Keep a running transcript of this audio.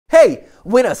hey,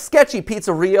 when a sketchy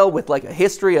pizzeria with like a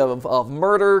history of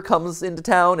murder comes into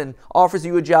town and offers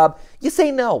you a job, you say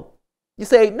no. You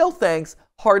say, no thanks,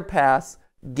 hard pass,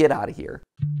 get out of here.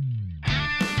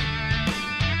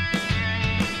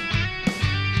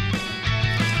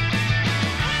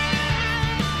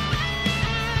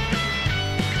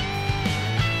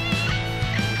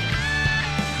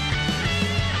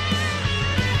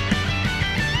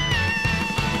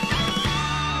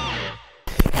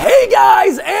 Hey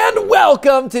guys, and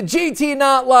welcome to GT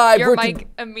Not Live. Your mic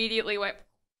immediately went.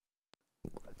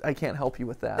 I can't help you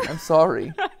with that. I'm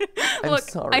sorry. I'm Look,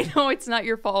 sorry. I know it's not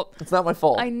your fault. It's not my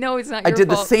fault. I know it's not your fault. I did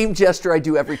the same gesture I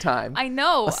do every time. I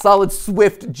know. A solid,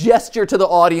 swift gesture to the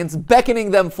audience,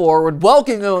 beckoning them forward,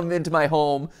 welcoming them into my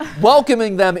home,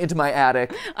 welcoming them into my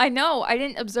attic. I know. I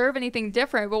didn't observe anything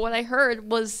different, but what I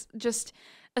heard was just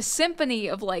a symphony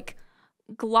of like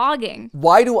glogging.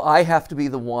 Why do I have to be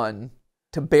the one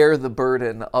to bear the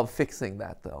burden of fixing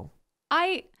that, though?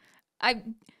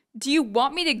 Do you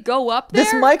want me to go up there?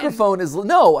 This microphone is,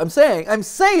 no, I'm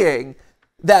saying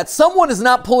that someone is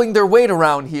not pulling their weight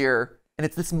around here, and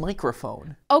it's this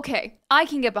microphone. Okay, I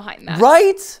can get behind that.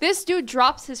 Right? This dude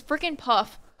drops his freaking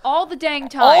puff all the dang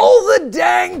time. All the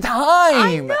dang time!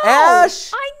 I know!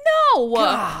 Ash! I know!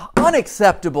 God,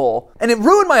 unacceptable. And it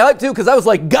ruined my hype, too, because I was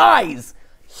like, guys,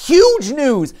 huge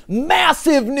news,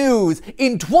 massive news.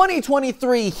 In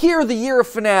 2023, here, the year of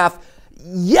FNAF,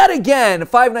 yet again,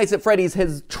 Five Nights at Freddy's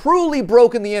has truly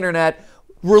broken the internet,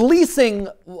 releasing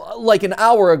like an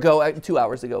hour ago, 2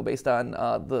 hours ago, based on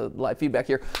the live feedback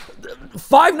here.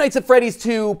 Five Nights at Freddy's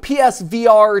 2,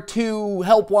 PSVR 2,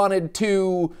 Help Wanted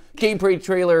 2, gameplay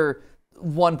trailer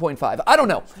 1.5. I don't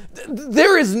know.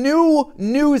 There is new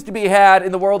news to be had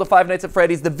in the world of Five Nights at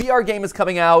Freddy's. The VR game is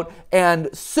coming out,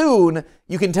 and soon,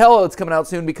 you can tell it's coming out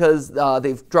soon because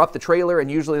they've dropped the trailer,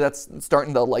 and usually that's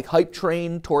starting the like hype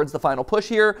train towards the final push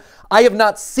here. I have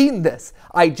not seen this.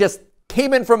 I just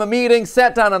came in from a meeting,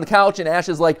 sat down on the couch, and Ash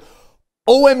is like,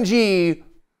 OMG,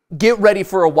 get ready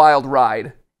for a wild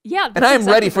ride. Yeah, and I am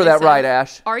ready for that ride,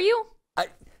 Ash. Are you?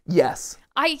 Yes.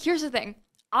 Here's the thing.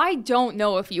 I don't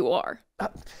know if you are.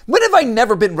 When have I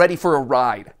never been ready for a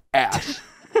ride, Ash?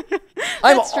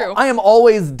 That's true. I am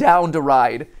always down to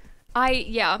ride.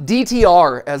 Yeah.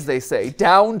 DTR, as they say,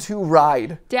 down to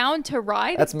ride. Down to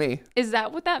ride? That's me. Is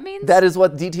that what that means? That is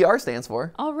what DTR stands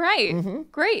for. All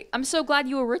right. Great. I'm so glad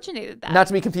you originated that. Not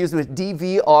to be confused with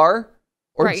DVR or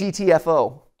right.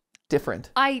 GTFO.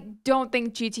 Different. I don't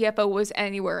think GTFO was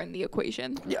anywhere in the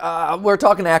equation. We're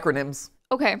talking acronyms.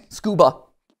 Okay. Scuba.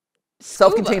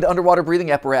 Self-contained underwater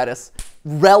breathing apparatus.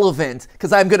 Relevant,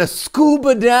 because I'm going to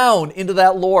scuba down into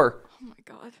that lore. Oh my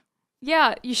god.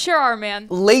 Yeah, you sure are, man.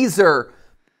 Laser.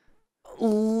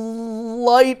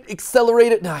 Light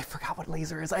accelerated. No, I forgot what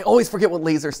laser is. I always forget what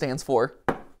laser stands for.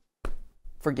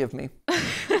 Forgive me.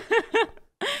 Okay.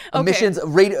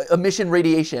 Emission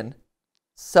radiation.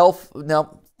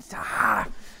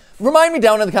 Remind me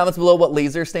down in the comments below what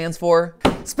laser stands for.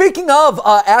 Speaking of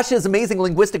Ash's amazing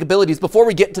linguistic abilities, before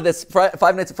we get to this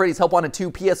Five Nights at Freddy's Help Wanted 2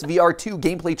 PSVR 2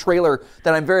 gameplay trailer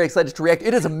that I'm very excited to react,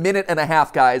 it is 1.5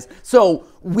 minutes, guys. So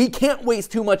we can't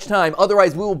waste too much time.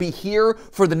 Otherwise, we will be here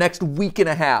for the next 1.5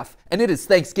 weeks. And it is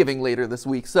Thanksgiving later this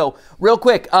week. So real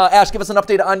quick, Ash, give us an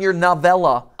update on your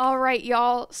novella. All right,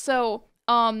 y'all. So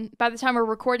by the time we're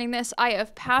recording this, I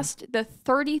have passed the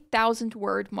 30,000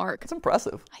 word mark. That's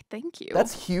impressive. I thank you.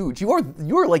 That's huge. You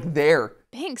are like there.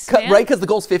 Thanks, man. Right? Because the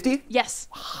goal's 50? Yes.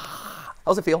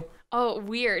 How's it feel? Oh,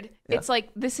 weird. Yeah. It's like,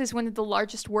 this is one of the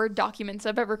largest Word documents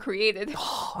I've ever created.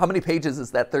 How many pages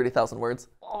is that 30,000 words?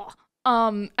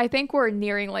 I think we're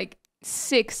nearing like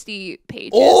 60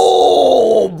 pages.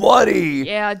 Oh, buddy.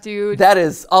 Yeah, dude. That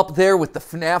is up there with the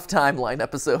FNAF timeline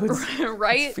episodes.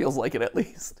 Right? It feels like it at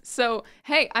least. So,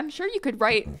 hey, I'm sure you could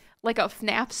write like a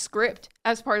FNAF script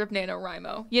as part of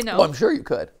NaNoWriMo, you know? Oh, I'm sure you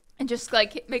could. And just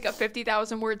like make a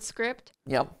 50,000 word script.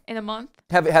 Yep. In a month.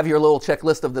 Have your little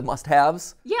checklist of the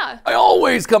must-haves. Yeah. I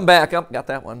always come back. Oh, got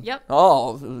that one. Yep.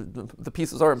 Oh, the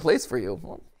pieces are in place for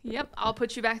you. Yep, I'll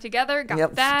put you back together.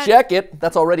 Got that. Check it.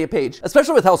 That's already a page.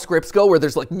 Especially with how scripts go, where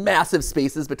there's like massive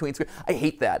spaces between scripts. I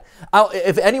hate that.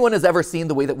 If anyone has ever seen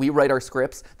the way that we write our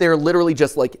scripts, they're literally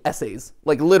just like essays,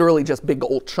 like literally just big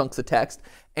old chunks of text.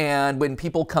 And when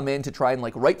people come in to try and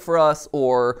like write for us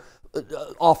or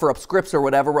offer up scripts or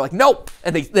whatever, we're like, nope.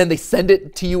 And then they send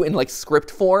it to you in like script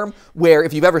form, where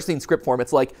if you've ever seen script form,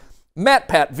 it's like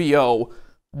Matpat VO.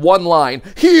 One line,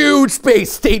 huge space,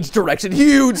 stage direction,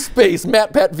 huge space,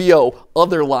 Matpat VO,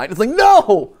 other line. It's like,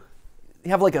 no!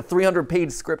 have like a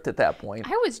 300-page script at that point.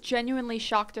 I was genuinely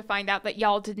shocked to find out that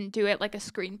y'all didn't do it like a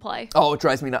screenplay. Oh, it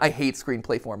drives me nuts. I hate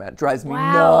screenplay format. It drives me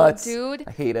Wow, nuts. dude.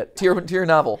 I hate it. To your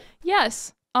novel.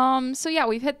 Yes. So yeah,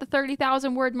 we've hit the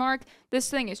 30,000 word mark. This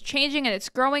thing is changing and it's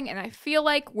growing, and I feel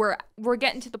like we're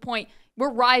getting to the point.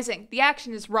 We're rising. The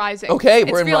action is rising. Okay,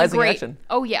 it's we're in feeling rising great. action.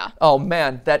 Oh yeah. Oh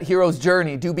man, that hero's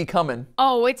journey do be coming.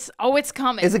 Oh, it's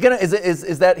coming. Is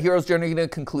that hero's journey gonna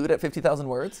conclude at 50,000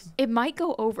 words? It might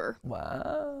go over.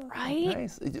 Wow. Right?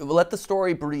 Nice. Let the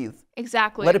story breathe.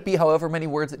 Exactly. Let it be however many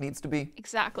words it needs to be.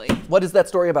 Exactly. What is that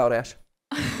story about, Ash?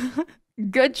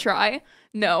 Good try.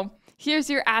 No. Here's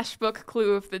your Ash book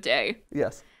clue of the day.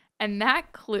 Yes. And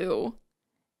that clue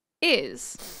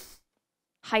is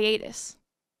hiatus.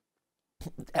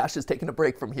 Ash is taking a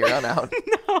break from here on out.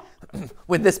 No.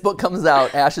 When this book comes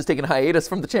out, Ash is taking a hiatus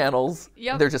from the channels.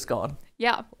 Yep. They're just gone.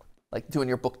 Yeah. Like doing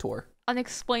your book tour.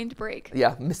 Unexplained break.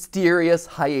 Yeah, mysterious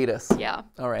hiatus. Yeah.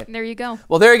 All right. And there you go.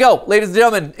 Well, there you go. Ladies and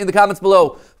gentlemen, in the comments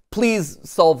below, please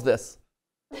solve this.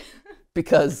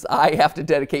 Because I have to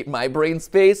dedicate my brain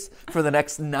space for the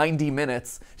next 90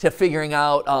 minutes to figuring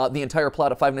out the entire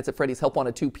plot of Five Nights at Freddy's Help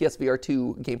Wanted 2 PSVR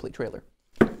 2 gameplay trailer.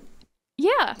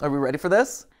 Yeah. Are we ready for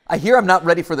this? I hear I'm not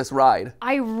ready for this ride.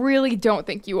 I really don't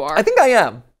think you are. I think I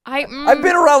am. I've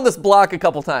been around this block a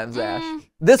couple times, Ash.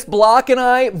 This block and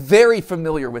I, very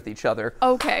familiar with each other.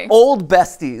 Okay. Old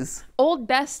besties. Old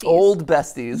besties. Old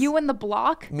besties. You and the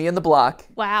block? Me and the block.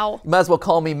 Wow. You might as well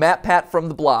call me Matpat from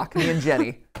the block. Me and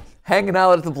Jenny. Hanging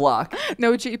out at the block.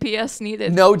 No GPS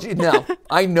needed. No,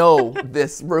 I know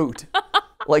this route.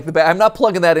 Like I'm not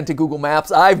plugging that into Google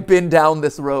Maps. I've been down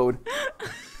this road.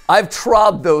 I've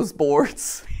trod those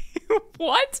boards.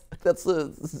 What? It's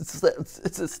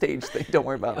a stage thing. Don't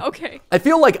worry about it. Okay. I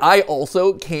feel like I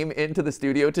also came into the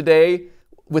studio today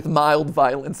with mild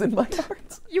violence in my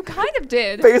heart. You kind of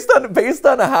did. Based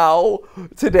on how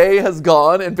today has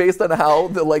gone and based on how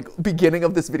the beginning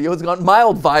of this video has gone,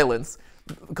 mild violence.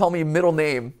 Call me middle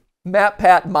name.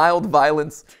 Matpat, mild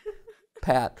violence.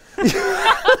 Pat.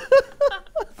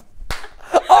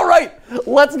 All right,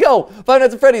 let's go. Five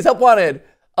Nights at Freddy's Help Wanted.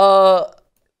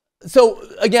 So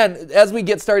again, as we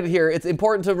get started here, it's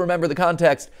important to remember the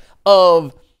context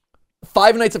of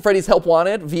Five Nights at Freddy's Help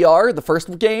Wanted VR, the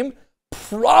first game,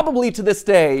 probably to this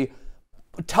day,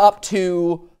 top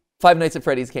 2 Five Nights at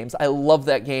Freddy's games. I love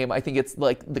that game. I think it's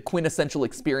like the quintessential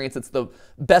experience. It's the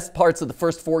best parts of the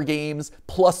first 4 games,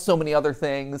 plus so many other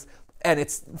things. And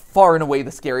it's far and away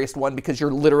the scariest one because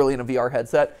you're literally in a VR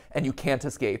headset and you can't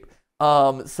escape.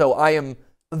 So I am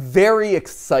very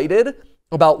excited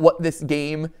about what this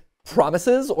game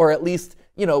promises, or at least,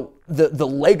 you know, the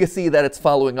legacy that it's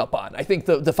following up on. I think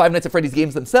the Five Nights at Freddy's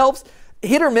games themselves,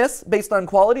 hit or miss based on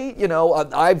quality. You know,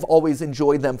 I've always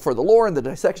enjoyed them for the lore and the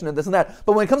dissection and this and that.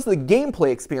 But when it comes to the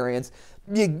gameplay experience,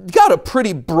 you got a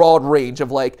pretty broad range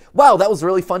of like, wow, that was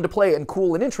really fun to play and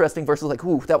cool and interesting versus like,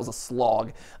 ooh, that was a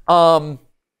slog. And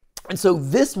so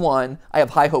this one I have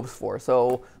high hopes for.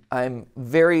 So I'm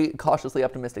very cautiously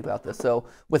optimistic about this. So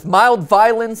with mild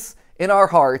violence in our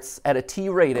hearts at a T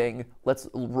rating, let's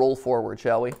roll forward,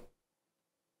 shall we?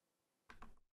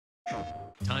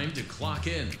 Time to clock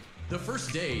in. The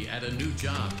first day at a new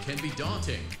job can be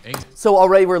daunting. So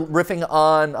already we're riffing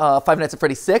on Five Nights at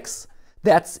Freddy's 6.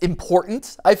 That's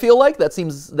important, I feel like. That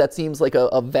seems like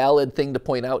a valid thing to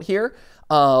point out here.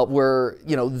 Where,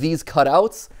 you know, these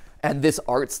cutouts and this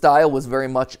art style was very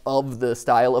much of the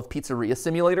style of Pizzeria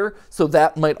Simulator. So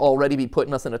that might already be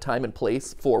putting us in a time and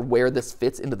place for where this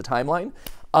fits into the timeline.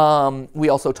 We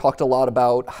also talked a lot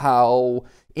about how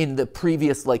in the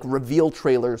previous reveal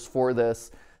trailers for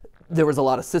this, there was a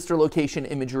lot of sister location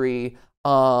imagery.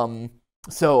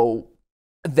 So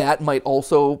that might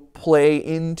also play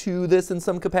into this in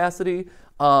some capacity.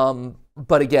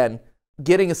 But again,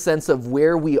 getting a sense of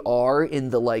where we are in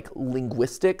the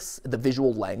linguistics, the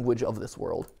visual language of this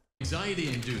world.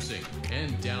 Anxiety-inducing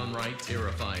and downright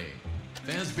terrifying.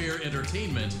 Fazbear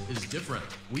Entertainment is different.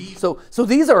 So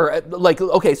these are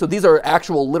okay, so these are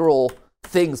actual literal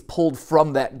things pulled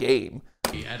from that game.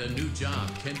 At a new job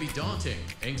can be daunting,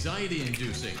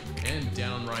 anxiety-inducing, and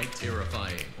downright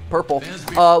terrifying. Purple.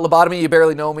 Lobotomy, You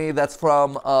Barely Know Me. That's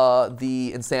from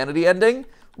the Insanity ending,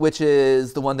 which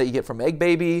is the one that you get from Egg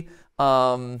Baby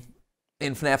in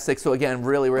FNAF 6. So again,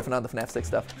 really riffing on the FNAF 6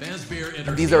 stuff.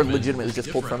 And these are legitimately just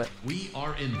pulled from it. We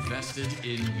are invested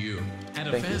in you. At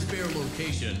a Fazbear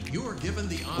location, you are given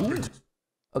the opportunity.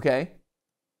 Okay.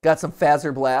 Got some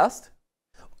Fazzer Blast.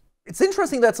 It's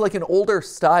interesting that's like an older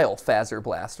style Fazzer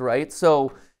Blast, right?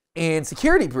 So in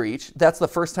Security Breach, that's the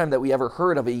first time that we ever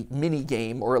heard of a mini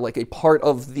game or like a part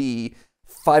of the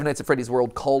Five Nights at Freddy's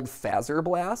World called Phaser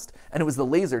Blast, and it was the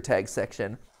laser tag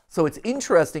section. So it's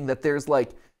interesting that there's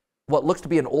like what looks to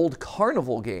be an old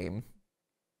carnival game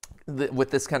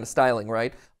with this kind of styling,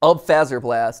 right? Of Phaser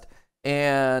Blast,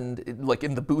 and like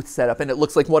in the booth setup, and it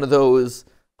looks like one of those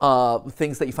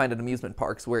things that you find at amusement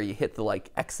parks where you hit the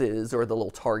like X's or the little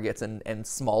targets and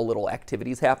small little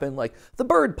activities happen, like the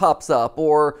bird pops up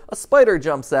or a spider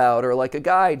jumps out or like a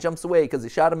guy jumps away because he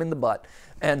shot him in the butt.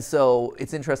 And so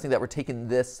it's interesting that we're taking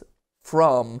this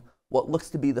from what looks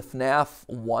to be the FNAF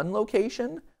 1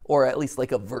 location, or at least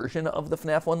like a version of the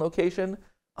FNAF 1 location.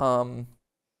 So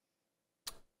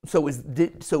is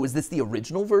this the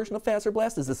original version of Phaser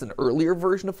Blast? Is this an earlier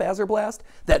version of Phaser Blast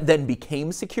that then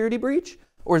became Security Breach?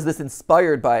 Or is this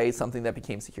inspired by something that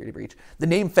became Security Breach? The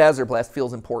name Phaser Blast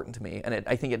feels important to me, and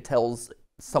I think it tells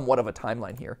somewhat of a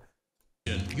timeline here.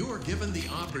 You are given the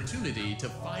opportunity to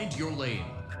find your lane.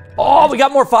 Oh, we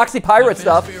got more Foxy Pirate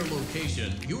stuff. Fair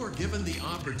location, you are given the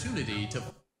opportunity to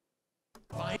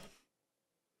find.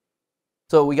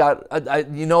 So we got,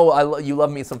 you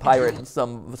love me some pirate,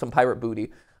 some pirate booty.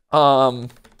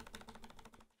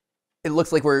 It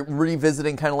looks like we're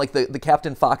revisiting kind of like the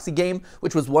Captain Foxy game,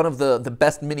 which was one of the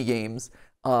best mini games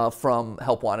from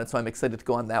Help Wanted. So I'm excited to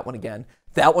go on that one again.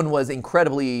 That one was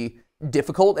incredibly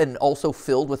difficult and also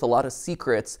filled with a lot of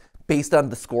secrets based on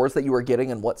the scores that you were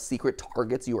getting and what secret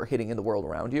targets you were hitting in the world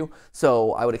around you.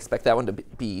 So I would expect that one to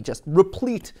be just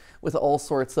replete with all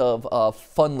sorts of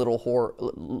fun little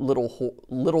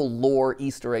lore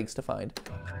Easter eggs to find.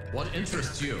 What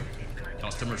interests you?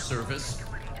 Customer service,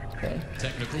 Okay.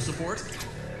 technical support,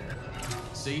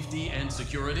 safety and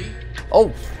security,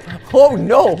 Oh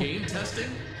no! game testing,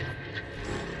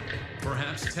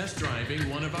 perhaps test driving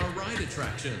one of our ride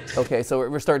attractions. Okay, so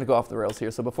we're starting to go off the rails here.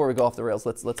 So before we go off the rails,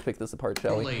 let's pick this apart,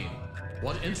 shall we? Lane.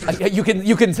 What interests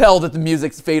You can tell that the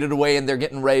music's faded away and they're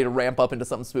getting ready to ramp up into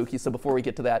something spooky. So before we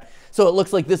get to that, so it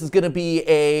looks like this is going to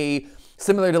be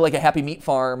similar to like a Happy Meat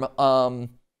Farm,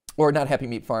 or not Happy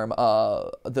Meat Farm,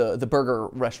 the burger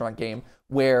restaurant game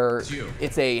where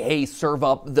it's hey, serve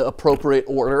up the appropriate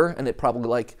order, and it probably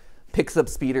like picks up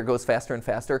speed or goes faster and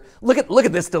faster. Look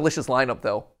at this delicious lineup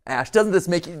though, Ash. Doesn't this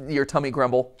make your tummy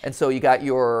grumble? And so you got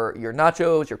your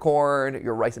nachos, your corn,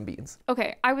 your rice and beans.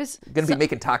 Okay, I was Gonna be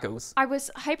making tacos. I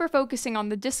was hyper focusing on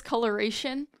the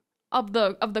discoloration of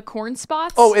the corn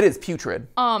spots. Oh, it is putrid.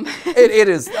 It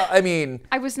is. I mean,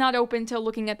 I was not open to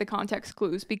looking at the context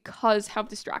clues because how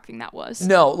distracting that was.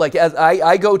 no. Like as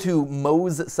I go to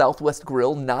Moe's Southwest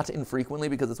Grill not infrequently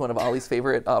because it's one of Ollie's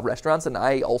favorite restaurants, and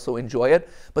I also enjoy it.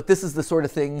 But this is the sort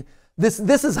of thing. This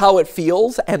is how it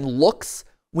feels and looks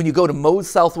when you go to Moe's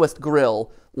Southwest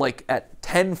Grill, like at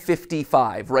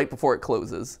 10:55, right before it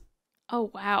closes. Oh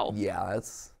wow. Yeah,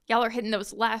 it's. Y'all are hitting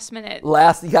those last minute.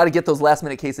 You got to get those last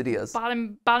minute quesadillas.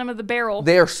 Bottom of the barrel.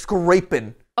 They are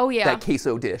scraping. Oh yeah. That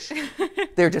queso dish.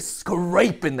 They're just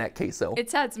scraping that queso.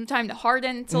 It's had some time to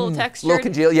harden. It's a little textured. Little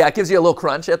congeal. Yeah, it gives you a little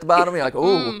crunch at the bottom. You're like,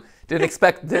 ooh, didn't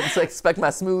expect my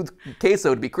smooth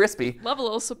queso to be crispy. Love a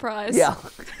little surprise. Yeah.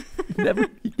 You never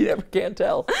can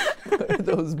tell.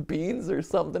 Those beans or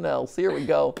something else. Here we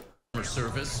go.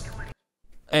 service.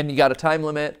 And you got a time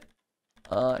limit.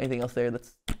 Anything else there?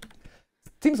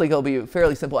 Seems like it'll be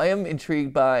fairly simple. I am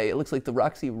intrigued by, it looks like the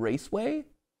Roxy Raceway,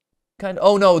 kind of.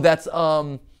 Oh no, that's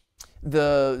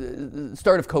the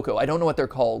start of Coco. I don't know what they're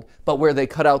called, but where they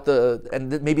cut out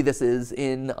maybe this is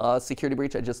in Security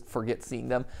Breach. I just forget seeing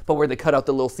them, but where they cut out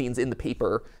the little scenes in the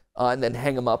paper and then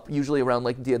hang them up, usually around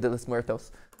like Dia de los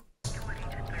Muertos.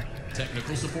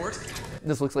 Technical support.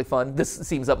 This looks like fun. This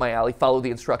seems up my alley. Follow the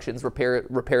instructions.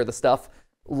 Repair the stuff.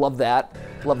 Love that.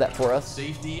 Love that for us.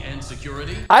 Safety and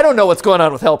security. I don't know what's going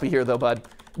on with Helpy here, though, bud.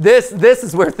 This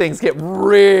is where things get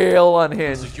real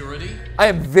unhinged. Security. I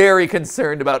am very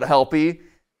concerned about Helpy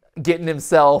getting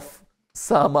himself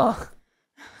some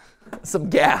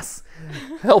gas.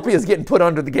 Helpy is getting put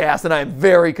under the gas, and I am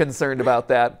very concerned about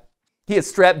that. He is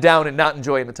strapped down and not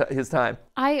enjoying his time.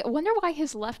 I wonder why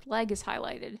his left leg is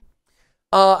highlighted.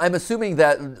 I'm assuming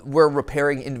that we're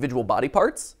repairing individual body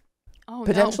parts. Oh,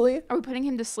 potentially. No. Are we putting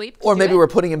him to sleep? Or maybe we're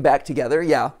putting him back together,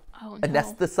 yeah. Oh, no.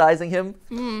 Anesthetizing him.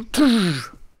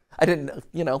 I didn't,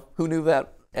 who knew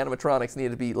that animatronics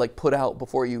needed to be like put out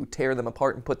before you tear them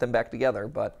apart and put them back together,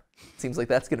 but it seems like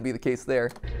that's going to be the case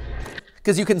there.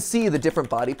 Because you can see the different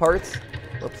body parts.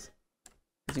 Whoops.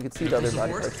 Because you can see the other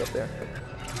body parts up there.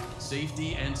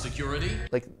 Safety and security.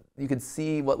 Like, you can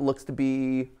see what looks to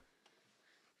be...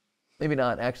 Maybe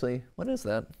not, actually. What is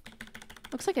that?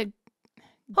 Looks like a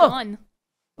gun.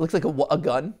 It looks like a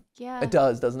gun? Yeah. It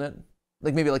does, doesn't it?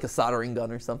 Like maybe like a soldering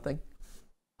gun or something.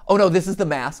 Oh no, this is the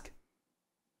mask.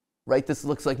 Right? This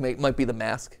looks like might be the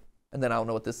mask And then I don't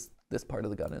know what this part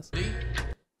of the gun is.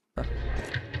 Huh.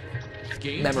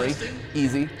 Game Memory, testing?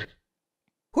 easy.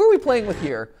 Who are we playing with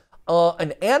here?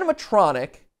 An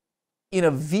animatronic in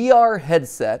a VR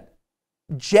headset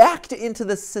jacked into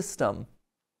the system.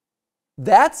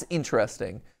 That's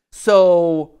interesting.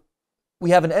 So we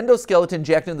have an endoskeleton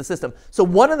jacked into the system. So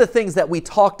one of the things that we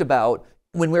talked about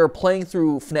when we were playing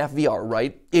through FNAF VR,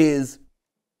 right, is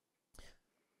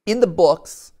in the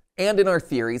books and in our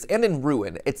theories and in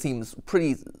Ruin, it seems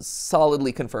pretty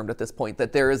solidly confirmed at this point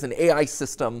that there is an AI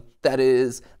system that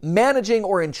is managing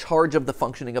or in charge of the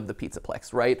functioning of the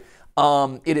Pizzaplex, right?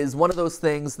 It is one of those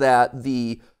things that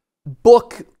the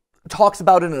book talks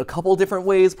about it in a couple different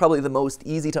ways. Probably the most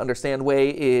easy to understand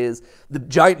way is the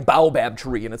giant baobab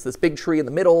tree, and it's this big tree in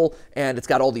the middle, and it's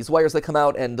got all these wires that come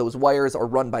out, and those wires are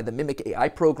run by the Mimic AI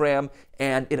program,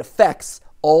 and it affects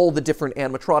all the different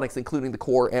animatronics, including the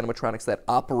core animatronics that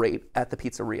operate at the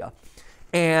pizzeria.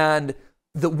 And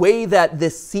the way that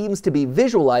this seems to be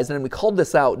visualized, and we called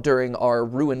this out during our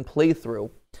Ruin playthrough,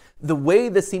 the way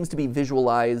this seems to be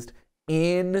visualized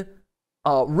in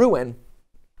Ruin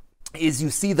is you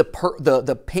see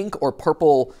the pink or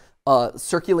purple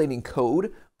circulating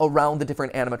code around the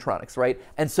different animatronics, right?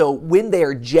 And so when they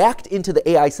are jacked into the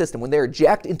AI system, when they are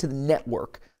jacked into the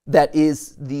network that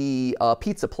is the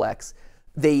Pizzaplex,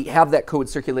 they have that code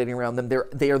circulating around them.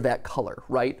 They are that color,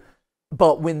 right?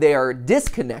 But when they are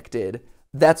disconnected,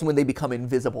 that's when they become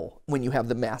invisible when you have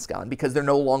the mask on, because they're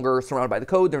no longer surrounded by the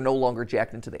code. They're no longer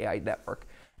jacked into the AI network.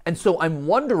 And so I'm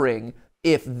wondering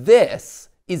if this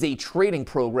is a training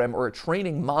program or a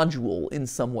training module in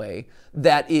some way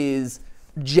that is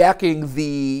jacking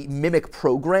the Mimic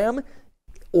program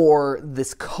or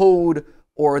this code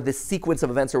or this sequence of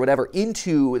events or whatever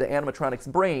into the animatronic's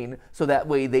brain, so that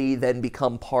way they then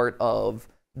become part of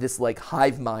this like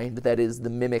hive mind that is the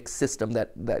Mimic system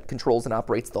that controls and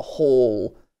operates the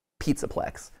whole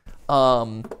Pizzaplex.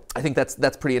 I think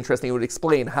that's pretty interesting. It would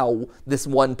explain how this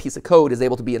one piece of code is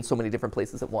able to be in so many different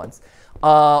places at once.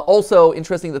 Also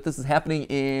interesting that this is happening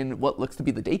in what looks to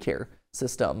be the daycare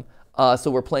system.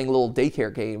 So we're playing little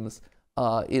daycare games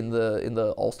in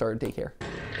the All-Star daycare.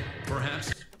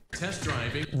 Perhaps test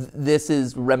driving. This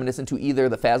is reminiscent to either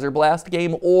the Phaser Blast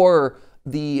game or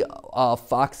the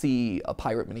Foxy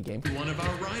pirate minigame. One of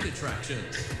our ride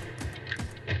attractions.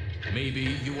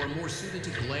 Maybe you are more suited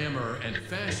to glamour and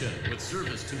fashion with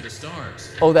service to the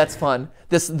stars. Oh, that's fun.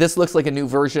 This looks like a new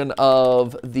version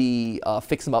of the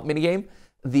Fix 'em Up minigame.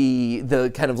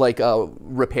 The kind of like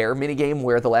repair minigame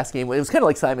where the last game, it was kind of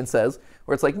like Simon Says,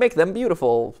 where it's like make them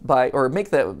beautiful by, or make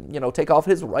them, take off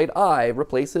his right eye,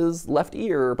 replace his left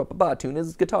ear, tune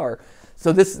his guitar.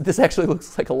 So this actually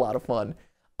looks like a lot of fun.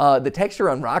 The texture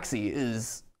on Roxy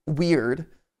is weird.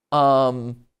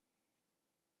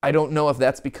 I don't know if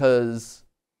that's because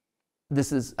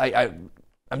this is, I'm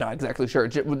not exactly sure.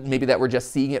 Maybe that we're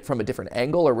just seeing it from a different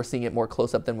angle, or we're seeing it more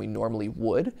close up than we normally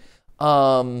would.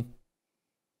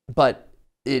 But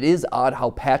it is odd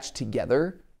how patched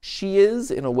together she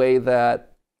is in a way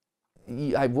that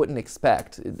I wouldn't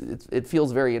expect. It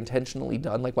feels very intentionally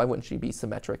done. Like, why wouldn't she be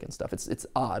symmetric and stuff? It's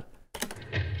odd.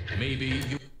 Maybe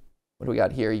you... What do we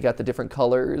got here? You got the different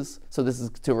colors. So this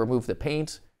is to remove the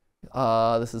paint.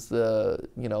 This is the,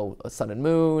 a sun and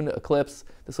moon, eclipse.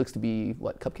 This looks to be,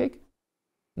 what, Cupcake?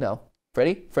 No.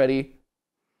 Freddy.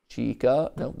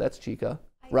 Chica. No, that's Chica.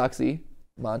 Roxy.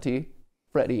 Monty.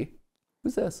 Freddy.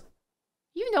 Who's this?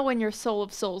 You know in your soul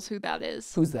of souls who that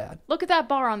is. Who's that? Look at that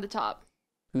bar on the top.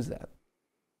 Who's that?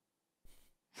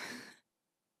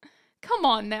 Come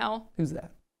on now. Who's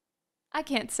that? I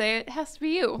can't say it. It has to be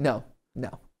you. No.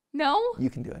 No? You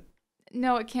can do it.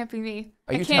 No, it can't be me.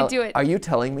 I can't do it. Are you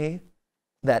telling me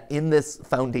that in this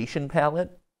foundation palette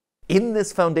in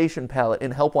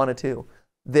Help Wanted 2,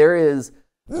 there is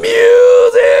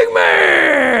Music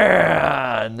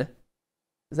Man?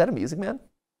 Is that a Music Man?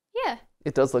 Yeah.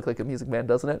 It does look like a Music Man,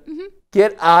 doesn't it? Mm-hmm.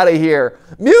 Get out of here.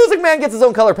 Music Man gets his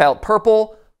own color palette.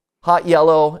 Purple, hot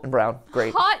yellow, and brown.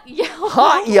 Great. Hot yellow.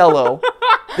 Hot yellow.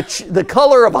 The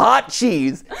color of hot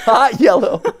cheese. Hot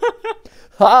yellow.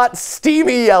 Hot,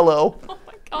 steamy yellow. Oh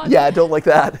my god. Yeah, I don't like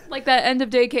that. Like that end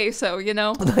of day queso,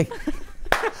 Like,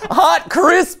 hot,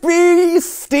 crispy,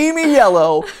 steamy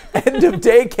yellow. End of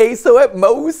day queso at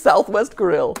Moe's Southwest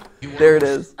Grill. There it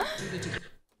is.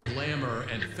 Glamour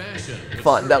and fashion.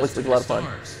 Fun. That looks like a lot of fun.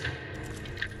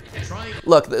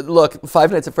 Look,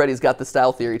 Five Nights at Freddy's got the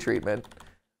style theory treatment,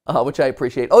 which I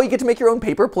appreciate. Oh, you get to make your own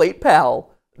paper plate pal.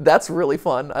 That's really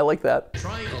fun. I like that.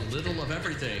 Try a little of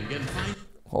everything and find...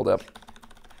 Hold up.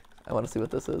 I want to see what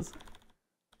this is.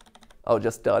 Oh,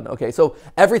 just done. Okay, so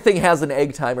everything has an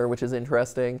egg timer, which is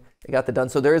interesting. I got the done.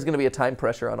 So there is going to be a time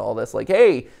pressure on all this. Like,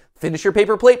 hey, finish your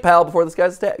paper plate, pal, before this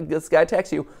guy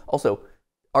attacks you. Also,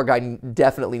 our guy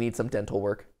definitely needs some dental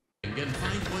work.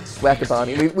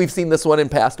 Whack-a-bonnie. We've seen this one in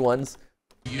past ones.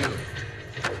 You.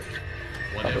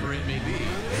 Whatever it may be,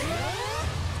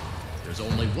 there's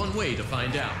only one way to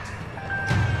find out.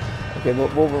 Okay,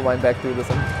 we'll rewind back through this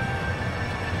one.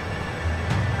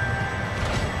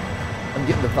 I'm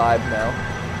getting the vibe now.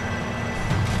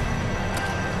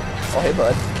 Oh, hey,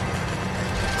 bud.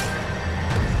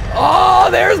 Oh,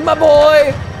 there's my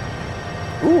boy!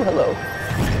 Ooh, hello.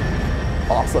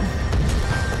 Awesome.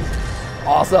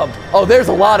 Awesome. Oh, there's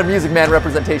a lot of Music Man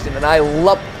representation, and I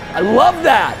love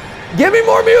that! Give me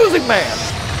more Music Man!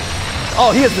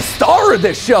 Oh, he is the star of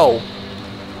this show!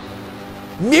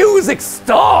 Music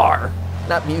star!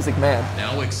 Not Music Man.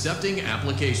 Now accepting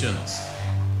applications.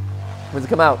 When's it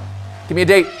come out? Give me a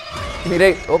date. Give me a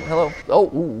date. Oh, hello. Oh,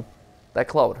 ooh. That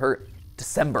claw would hurt.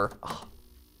 December. Oh.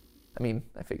 I mean,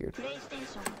 I figured.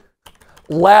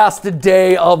 Last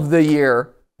day of the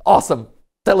year. Awesome.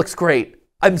 That looks great.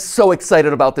 I'm so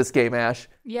excited about this game, Ash.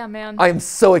 Yeah, man. I am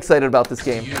so excited about this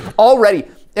game. Already.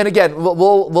 And again,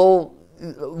 we'll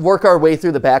work our way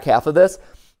through the back half of this.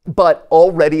 But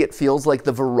already it feels like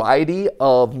the variety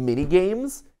of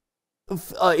minigames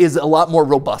is a lot more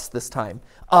robust this time.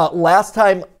 Last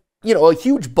time, you know, a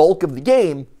huge bulk of the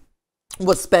game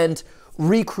was spent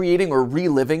recreating or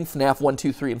reliving FNAF 1,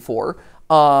 2, 3, and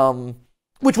 4,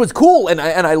 which was cool, and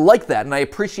I like that, and I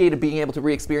appreciated being able to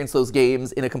re-experience those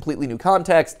games in a completely new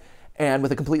context and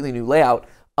with a completely new layout.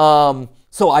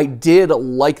 So I did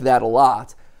like that a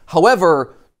lot.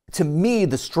 However, to me,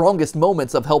 the strongest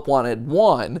moments of Help Wanted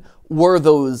 1 were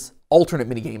those alternate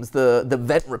minigames, the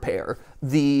vent repair,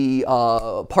 the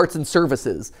parts and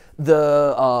services,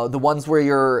 the ones where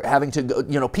you're having to go,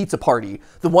 you know, pizza party,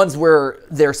 the ones where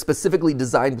they're specifically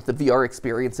designed with the VR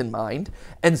experience in mind.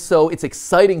 And so it's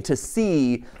exciting to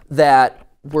see that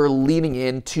we're leaning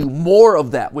into more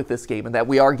of that with this game and that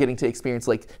we are getting to experience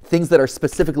like things that are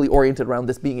specifically oriented around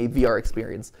this being a VR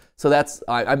experience. So that's,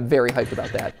 I'm very hyped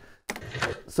about that.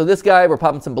 So this guy, we're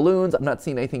popping some balloons. I'm not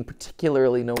seeing anything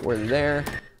particularly noteworthy there.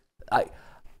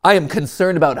 I am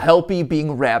concerned about Helpy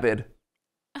being rabid.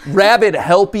 Rabid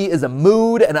Helpy is a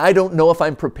mood, and I don't know if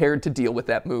I'm prepared to deal with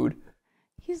that mood.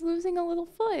 He's losing a little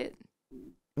foot.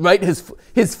 Right?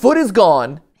 His foot is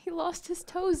gone. He lost his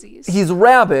toesies. He's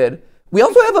rabid. We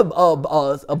also have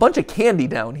a bunch of candy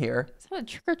down here. Is that a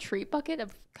trick-or-treat bucket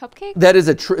of cupcakes? That is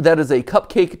a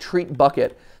cupcake treat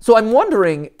bucket. So I'm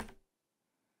wondering,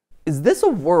 is this a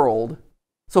world?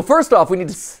 So first off, we need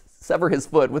to sever his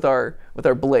foot with our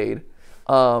blade.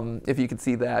 If you can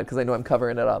see that, because I know I'm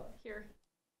covering it up. Here.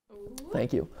 Ooh.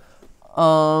 Thank you.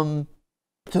 So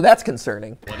that's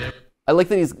concerning. I like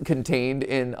that he's contained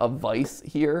in a vice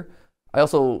here. I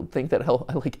also think that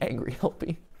I like angry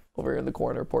Helpy over in the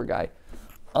corner, poor guy.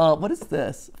 What is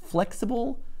this?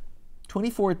 Flexible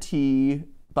 24T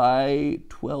by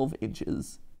 12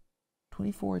 inches.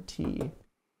 24T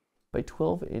by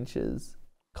 12 inches.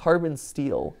 Carbon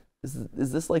steel.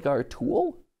 Is this like our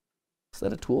tool? Is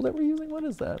that a tool that we're using? What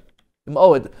is that?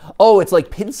 Oh, it's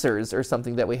like pincers or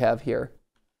something that we have here.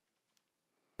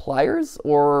 Pliers?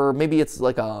 Or maybe it's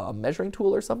like a measuring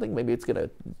tool or something. Maybe it's gonna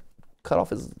cut off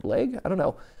his leg? I don't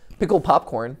know. Pickled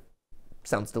popcorn.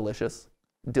 Sounds delicious.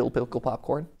 Dill pickle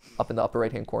popcorn up in the upper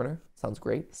right-hand corner. Sounds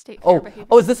great.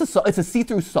 Oh, is this a saw? It's a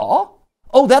see-through saw?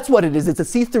 Oh, that's what it is. It's a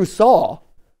see-through saw.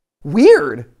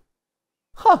 Weird.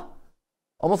 Huh.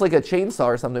 Almost like a chainsaw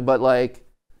or something, but like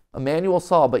a manual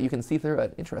saw, but you can see through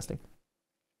it. Interesting.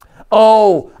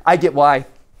 Oh, I get why.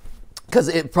 Because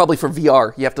it probably for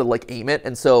VR, you have to like aim it.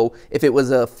 And so if it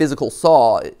was a physical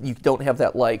saw, you don't have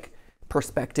that like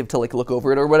perspective to like look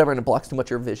over it or whatever, and it blocks too much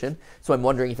of your vision. So I'm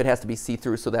wondering if it has to be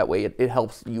see-through so that way it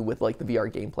helps you with like the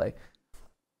VR gameplay.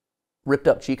 Ripped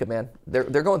up Chica, man.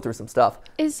 They're going through some stuff.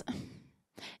 Is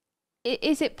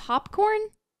it popcorn?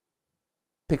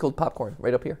 Pickled popcorn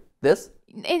right up here. This?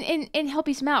 In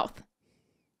Helpy's mouth.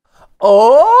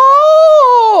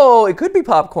 Oh, it could be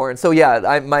popcorn. So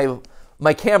yeah,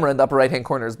 my camera in the upper right-hand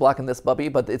corner is blocking this bubby,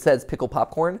 but it says pickled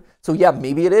popcorn. So yeah,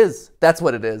 maybe it is. That's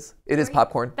what it is. It is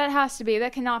popcorn. That has to be.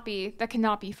 That cannot be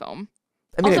foam.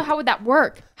 I mean, also, how would that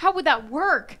work? How would that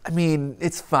work? I mean,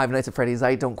 it's Five Nights at Freddy's.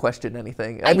 I don't question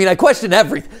anything. I question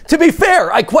everything. To be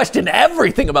fair, I question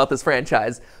everything about this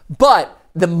franchise. But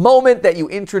the moment that you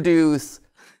introduce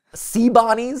sea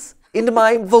bonnies into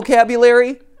my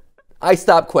vocabulary, I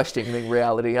stop questioning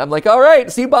reality. I'm like, all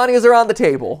right, sea bonnies are on the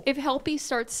table. If Helpy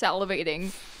starts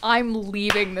salivating, I'm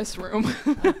leaving this room.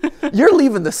 You're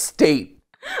leaving the state.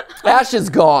 Ash is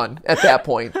gone at that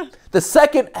point. The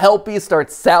second Helpy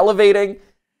starts salivating,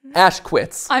 Ash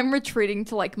quits. I'm retreating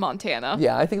to like Montana.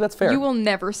 Yeah, I think that's fair. You will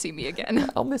never see me again.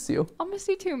 I'll miss you. I'll miss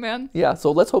you too, man. Yeah,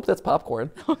 so let's hope that's popcorn.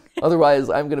 Okay. Otherwise,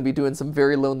 I'm going to be doing some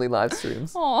very lonely live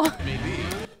streams. Aw.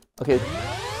 Okay.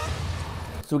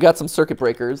 So we got some circuit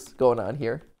breakers going on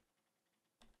here.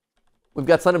 We've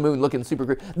got Sun and Moon looking super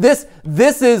great. This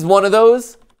is one of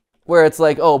those where it's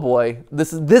like, oh boy,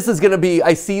 this is going to be,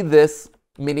 I see this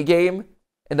mini game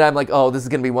and I'm like, oh, this is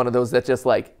going to be one of those that just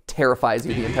like terrifies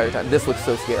you the entire time. This looks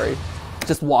so scary.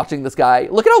 Just watching this guy.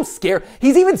 Look at how scary.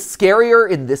 He's even scarier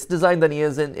in this design than he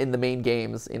is in the main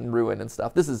games in Ruin and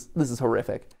stuff. This is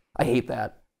horrific. I hate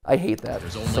that. I hate that.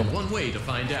 There's only one way to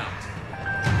find out.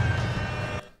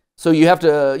 So you have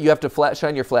to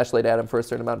shine your flashlight at him for a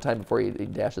certain amount of time before he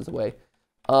dashes away.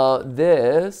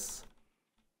 What's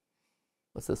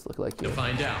this look like here? To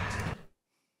find out.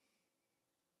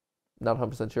 Not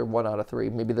 100% sure. 1 out of 3.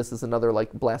 Maybe this is another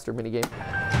like blaster minigame.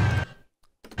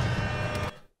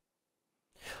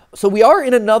 So we are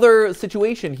in another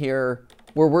situation here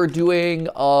where we're doing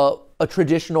a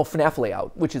traditional FNAF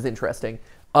layout, which is interesting.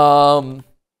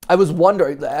 I was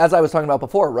wondering, as I was talking about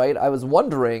before, right? I was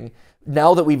wondering,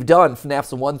 now that we've done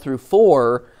FNAFs 1 through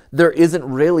 4, there isn't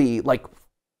really, like,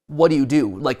 what do you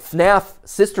do? Like, FNAF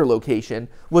Sister Location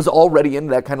was already in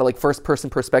that kind of, like, first-person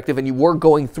perspective, and you were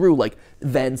going through, like,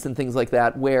 vents and things like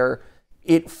that, where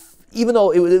even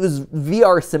though it was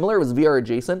VR similar, it was VR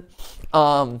adjacent,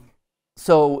 but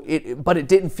it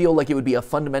didn't feel like it would be a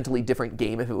fundamentally different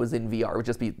game if it was in VR. It would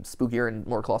just be spookier and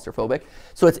more claustrophobic.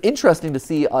 So it's interesting to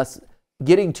see us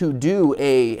getting to do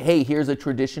hey, here's a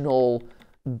traditional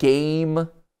game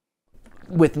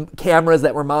with cameras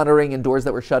that we're monitoring and doors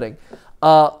that we're shutting.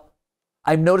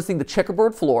 I'm noticing the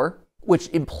checkerboard floor, which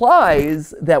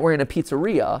implies that we're in a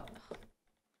pizzeria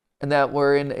and that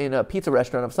we're in a pizza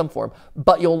restaurant of some form.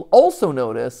 But you'll also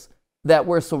notice that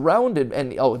we're surrounded,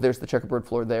 and oh, there's the checkerboard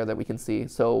floor there that we can see.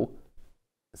 So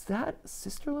is that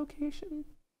Sister Location?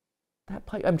 That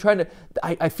pipe? I'm trying to,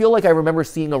 I feel like I remember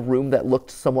seeing a room that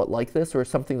looked somewhat like this, or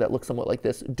something that looked somewhat like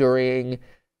this during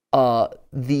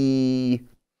the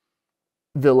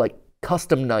like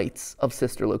custom nights of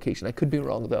Sister Location. I could be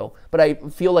wrong though, but I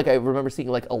feel like I remember seeing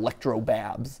like Electro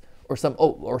Babs or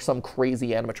some crazy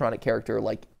animatronic character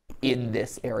like in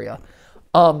this area.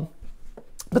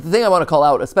 But the thing I want to call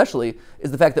out especially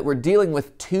is the fact that we're dealing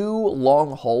with 2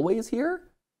 long hallways here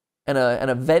and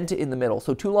a vent in the middle.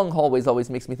 So 2 long hallways always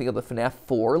makes me think of the FNAF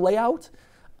 4 layout,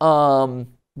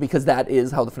 because that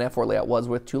is how the FNAF 4 layout was,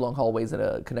 with 2 long hallways and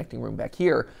a connecting room back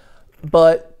here.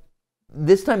 But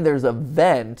this time there's a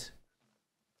vent,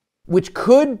 which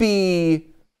could be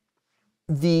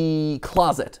the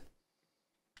closet.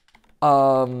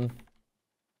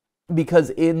 Because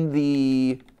in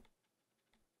the...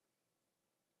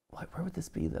 Where would this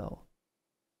be, though?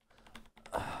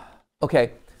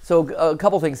 Okay, so a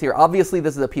couple things here. Obviously,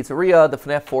 this is a pizzeria. The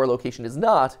FNAF 4 location is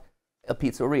not a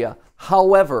pizzeria.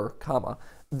 However,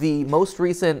 the most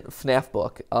recent FNAF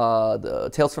book,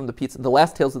 the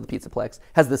Last Tales of the Pizzaplex,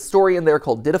 has this story in there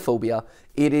called Didophobia.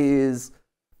 It is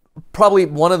probably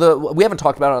one of the... We haven't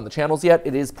talked about it on the channels yet.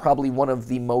 It is probably one of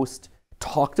the most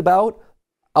talked about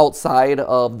outside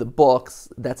of the books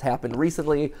that's happened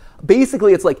recently.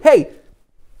 Basically, it's like, hey,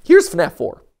 here's FNAF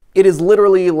 4. It is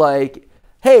literally like,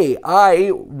 hey, I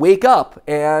wake up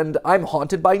and I'm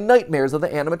haunted by nightmares of the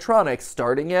animatronics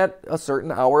starting at a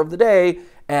certain hour of the day,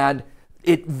 and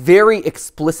it very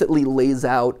explicitly lays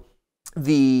out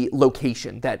the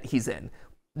location that he's in.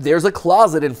 There's a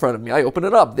closet in front of me. I open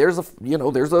it up. There's a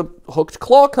hooked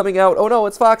claw coming out. Oh no,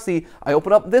 it's Foxy. I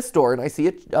open up this door and I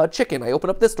see a chicken. I open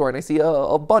up this door and I see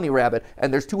a bunny rabbit.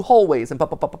 And there's 2 hallways and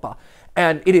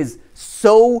And it is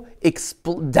so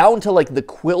down to like the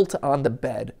quilt on the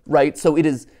bed, right? So it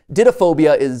is,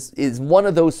 Didophobia is one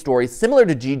of those stories similar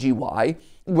to GGY,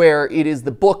 where it is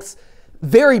the books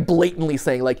very blatantly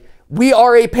saying like, we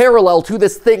are a parallel to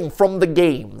this thing from the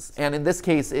games. And in this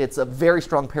case, it's a very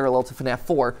strong parallel to FNAF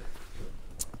 4.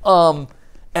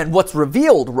 And what's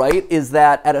revealed, right, is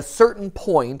that at a certain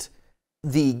point,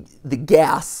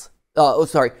 what's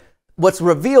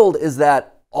revealed is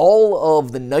that all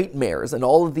of the nightmares and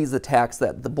all of these attacks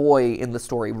that the boy in the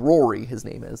story, Rory, his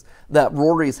name is, that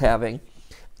Rory's having,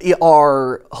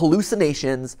 are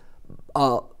hallucinations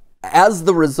as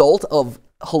the result of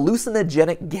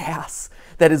hallucinogenic gas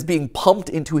that is being pumped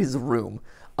into his room.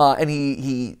 And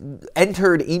he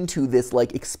entered into this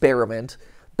like experiment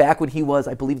back when he was,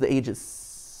 I believe the age is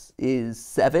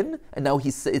 7, and now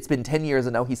it's been 10 years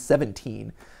and now he's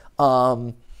 17.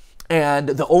 And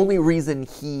the only reason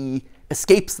he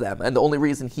escapes them and the only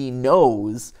reason he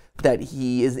knows that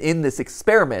he is in this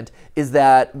experiment is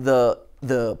that the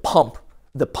pump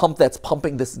that's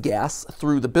pumping this gas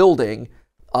through the building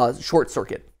short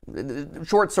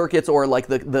circuits, or like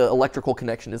the electrical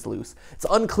connection is loose. It's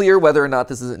unclear whether or not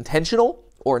this is intentional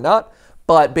or not,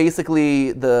 but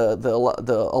basically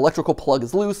the electrical plug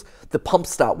is loose, the pump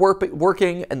stopped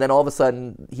working, and then all of a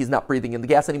sudden he's not breathing in the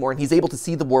gas anymore, and he's able to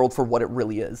see the world for what it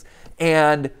really is.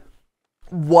 And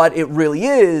what it really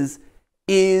is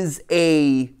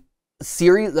a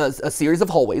series of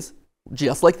hallways,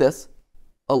 just like this,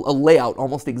 a layout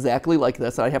almost exactly like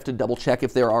this. I have to double check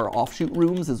if there are offshoot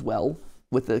rooms as well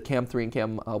with the Cam 3 and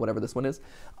Cam whatever this one is,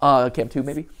 Cam 2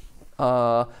 maybe,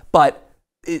 but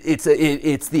it's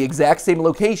the exact same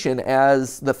location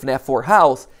as the FNAF 4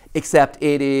 house, except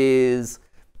it is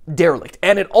derelict,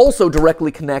 and it also directly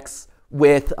connects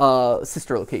with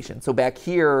sister location. So back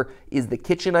here is the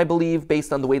kitchen, I believe,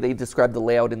 based on the way they describe the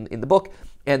layout in the book,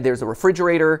 and there's a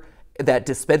refrigerator that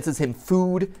dispenses him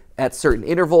food at certain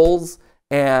intervals.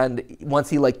 And once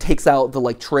he like takes out the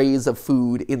like trays of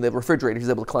food in the refrigerator, he's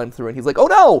able to climb through, and he's like, oh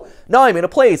no, now I'm in a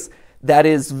place that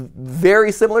is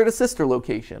very similar to sister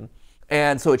location.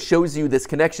 And so it shows you this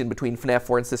connection between FNAF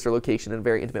 4 and sister location in a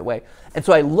very intimate way. And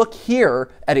so I look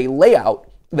here at a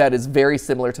layout that is very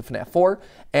similar to FNAF 4,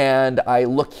 and I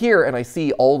look here and I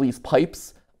see all these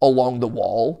pipes along the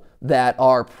wall that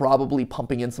are probably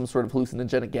pumping in some sort of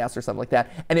hallucinogenic gas or something like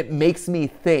that. And it makes me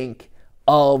think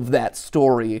of that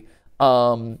story,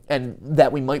 and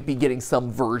that we might be getting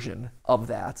some version of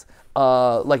that.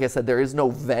 Like I said, there is no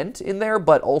vent in there,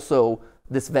 but also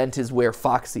this vent is where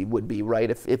Foxy would be, right?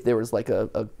 If there was like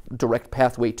a direct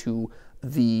pathway to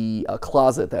the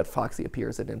closet that Foxy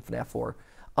appears in FNAF 4.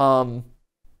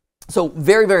 So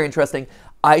very, very interesting.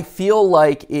 I feel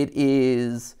like it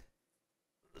is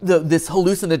this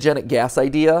hallucinogenic gas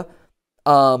idea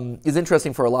is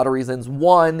interesting for a lot of reasons.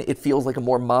 One, it feels like a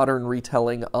more modern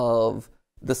retelling of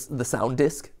the sound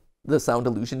disc, the sound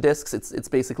illusion discs. It's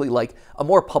basically like a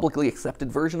more publicly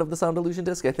accepted version of the sound illusion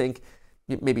disc. I think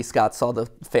maybe Scott saw the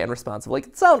fan response of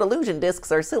like, sound illusion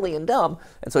discs are silly and dumb.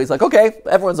 And so he's like, okay,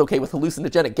 everyone's okay with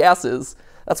hallucinogenic gases.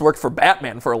 That's worked for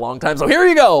Batman for a long time, so here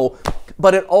you go.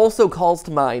 But it also calls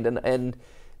to mind, and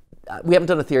we haven't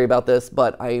done a theory about this,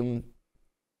 but I'm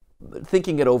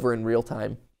thinking it over in real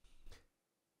time.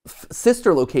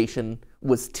 Sister location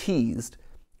was teased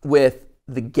with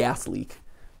the gas leak.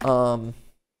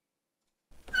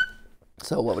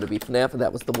 So what would it be? FNAF,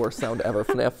 that was the worst sound ever.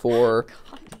 FNAF 4,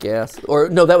 gas, or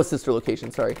no, that was sister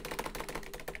location, sorry.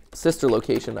 Sister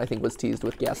location, I think, was teased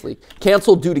with gas leak.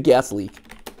 Canceled due to gas leak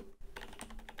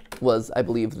was, I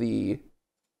believe,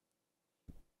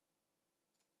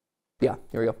 yeah,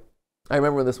 here we go. I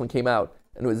remember when this one came out,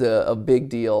 and it was a big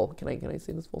deal. Can I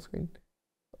see this full screen?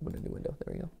 Open a new window,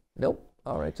 there we go. Nope,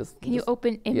 all right, Can you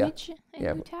open image in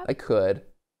yeah, the tab? I could,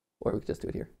 or we could just do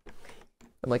it here.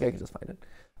 I'm like, I can just find it.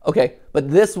 Okay,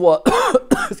 but this was,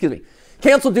 excuse me,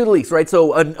 canceled due to leaks, right?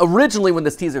 So originally when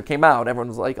this teaser came out, everyone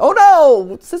was like, oh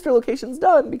no, sister location's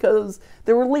done because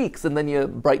there were leaks, and then you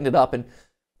brightened it up. And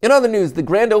in other news, the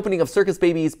grand opening of Circus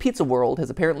Baby's Pizza World has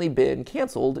apparently been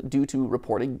canceled due to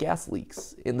reported gas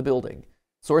leaks in the building.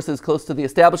 Sources close to the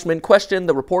establishment questioned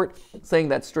the report, saying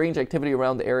that strange activity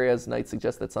around the area's night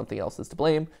suggests that something else is to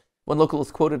blame. One local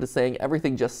is quoted as saying,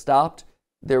 everything just stopped.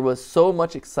 There was so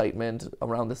much excitement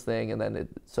around this thing, and then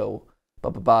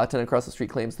tenant across the street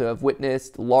claims to have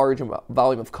witnessed large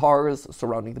volume of cars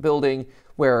surrounding the building,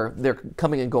 where they're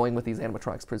coming and going with these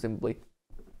animatronics, presumably.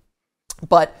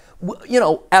 But, you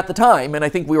know, at the time, and I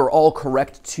think we were all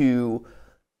correct to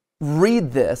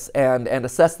read this and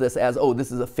assess this as, oh,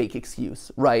 this is a fake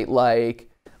excuse, right?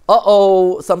 Like,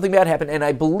 uh-oh, something bad happened. And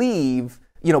I believe,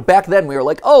 you know, back then we were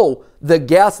like, oh, the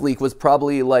gas leak was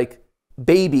probably like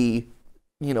Baby,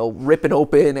 you know, ripping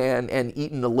open and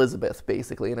eating Elizabeth,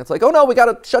 basically. And it's like, oh no, we got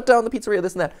to shut down the pizzeria,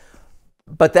 this and that.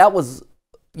 But that was,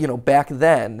 you know, back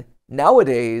then.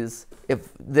 Nowadays,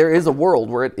 if there is a world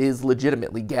where it is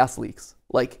legitimately gas leaks,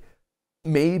 like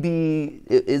maybe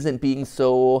it isn't being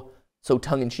so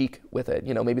tongue-in-cheek with it.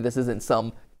 You know, maybe this isn't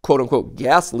some quote-unquote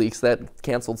gas leaks that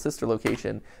canceled sister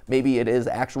location. Maybe it is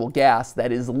actual gas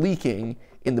that is leaking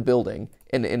in the building,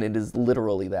 and it is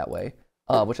literally that way,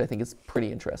 which I think is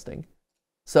pretty interesting.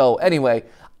 So anyway,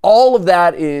 all of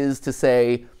that is to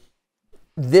say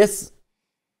this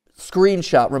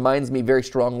screenshot reminds me very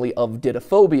strongly of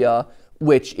Didophobia,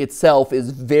 which itself is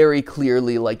very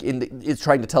clearly like is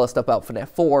trying to tell us stuff about FNAF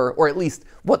 4, or at least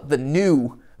what the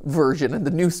new version and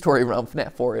the new story around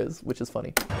FNAF 4 is, which is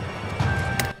funny.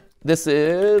 This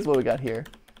is what we got here.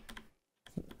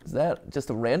 Is that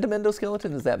just a random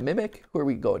endoskeleton? Is that Mimic? Who are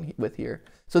we going with here?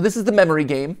 So this is the memory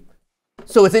game.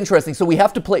 So it's interesting. So we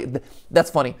have to play, that's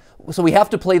funny. So we have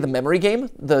to play the memory game,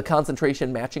 the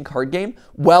concentration matching card game,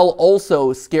 while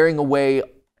also scaring away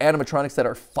animatronics that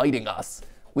are fighting us,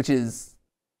 which is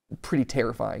pretty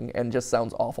terrifying and just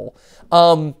sounds awful.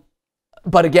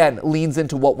 But again, leans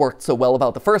into what worked so well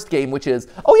about the first game, which is,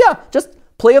 oh yeah, just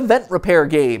play a vent repair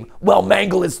game while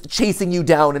Mangle is chasing you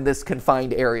down in this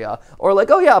confined area. Or like,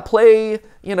 oh yeah, play,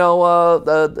 you know,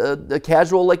 the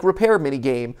casual like repair mini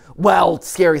game while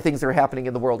scary things are happening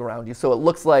in the world around you. So it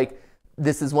looks like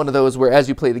this is one of those where as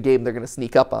you play the game, they're going to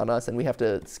sneak up on us and we have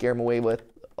to scare them away with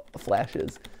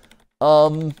flashes.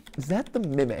 Is that the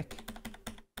Mimic?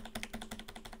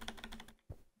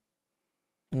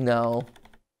 No,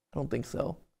 I don't think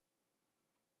so.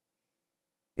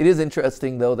 It is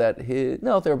interesting, though, that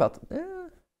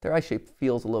their eye shape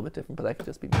feels a little bit different, but that could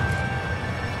just be me.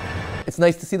 It's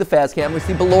nice to see the Faz Cam. We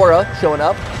see Ballora showing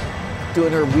up,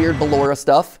 doing her weird Ballora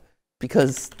stuff,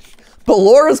 because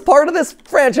Ballora's part of this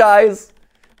franchise,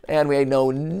 and we know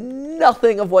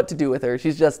nothing of what to do with her.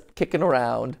 She's just kicking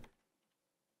around.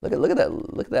 Look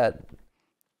at that.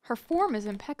 Her form is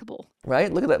impeccable.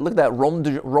 Right? Look at that rond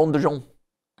de jambe.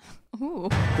 Ooh.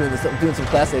 Doing some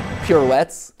classic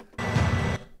pirouettes.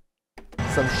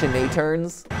 Some chaîné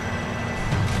turns.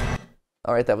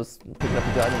 All right, that was picking up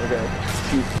a gun. We're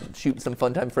gonna shoot some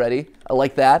Funtime Freddy. I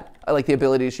like that. I like the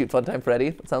ability to shoot Funtime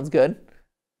Freddy. That sounds good.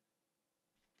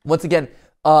 Once again,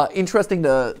 interesting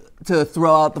to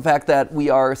throw out the fact that we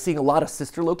are seeing a lot of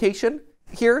sister location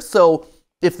here. So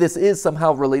if this is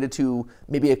somehow related to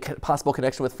maybe a possible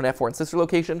connection with FNAF 4 and sister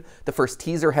location, the first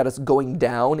teaser had us going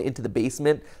down into the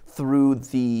basement through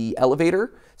the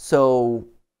elevator. So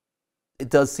it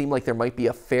does seem like there might be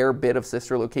a fair bit of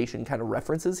sister location kind of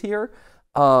references here,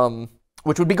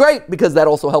 which would be great because that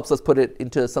also helps us put it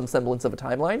into some semblance of a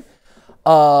timeline.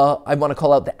 I want to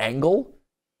call out the angle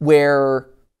where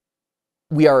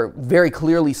we are very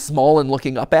clearly small and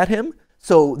looking up at him.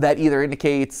 So that either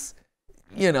indicates,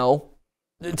 you know,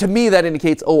 to me that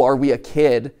indicates, oh, are we a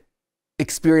kid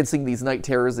experiencing these night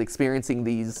terrors, experiencing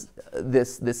this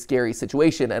scary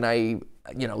situation, and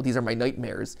these are my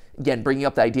nightmares. Again, bringing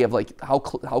up the idea of like how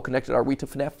connected are we to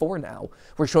FNAF 4 now?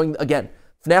 We're showing again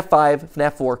FNAF 5,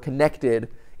 FNAF 4 connected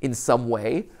in some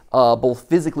way, both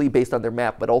physically based on their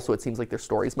map, but also it seems like their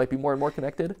stories might be more and more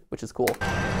connected, which is cool.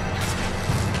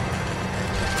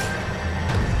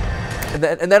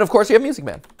 And then of course you have Music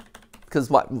Man,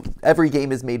 because every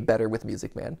game is made better with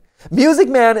Music Man. Music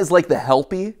Man is like the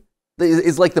Helpy.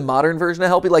 Is like the modern version of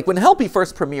Helpy. Like when Helpy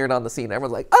first premiered on the scene,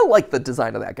 everyone's like, I like the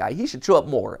design of that guy. He should show up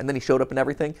more. And then he showed up and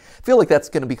everything. I feel like that's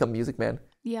going to become Music Man.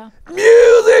 Yeah.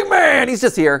 Music Man! He's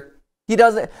just here. He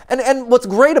doesn't. And what's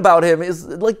great about him is,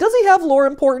 like, does he have lore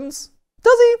importance?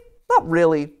 Does he? Not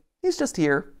really. He's just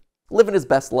here, living his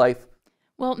best life.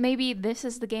 Well, maybe this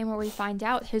is the game where we find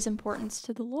out his importance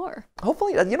to the lore.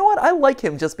 Hopefully. You know what? I like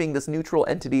him just being this neutral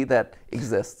entity that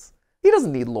exists. He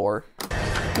doesn't need lore.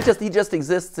 He just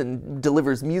exists and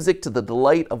delivers music to the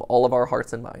delight of all of our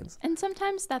hearts and minds. And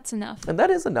sometimes that's enough. And that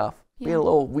is enough. Yeah. Being a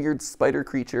little weird spider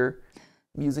creature,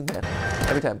 Music Man,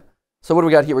 every time. So what do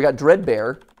we got here? We got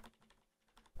Dreadbear.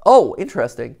 Oh,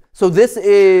 interesting. So this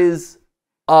is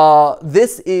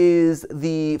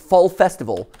the Fall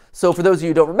Festival. So for those of you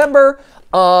who don't remember,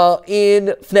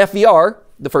 in FNAF VR,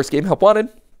 the first game, Help Wanted,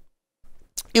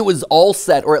 it was all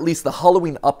set, or at least the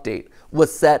Halloween update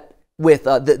was set with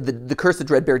the Curse of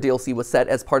Dreadbear DLC was set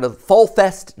as part of Fall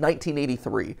Fest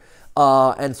 1983.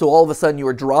 And so all of a sudden you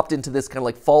were dropped into this kind of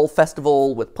like fall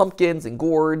festival with pumpkins and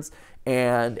gourds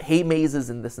and hay mazes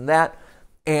and this and that.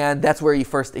 And that's where you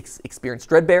first experienced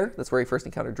Dreadbear. That's where you first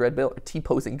encountered Dreadbear,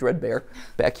 T-posing Dreadbear.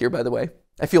 Back here, by the way.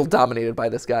 I feel dominated by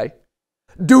this guy.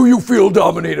 Do you feel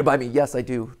dominated by me? Yes, I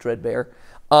do, Dreadbear.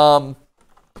 And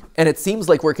it seems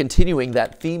like we're continuing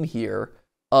that theme here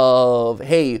of,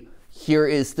 hey, here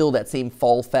is still that same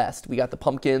fall fest. We got the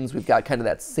pumpkins. We've got kind of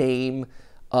that same,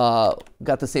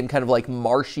 got the same kind of like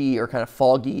marshy or kind of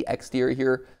foggy exterior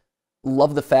here.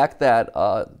 Love the fact that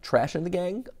Trash and the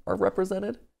gang are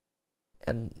represented.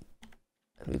 And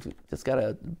we've just got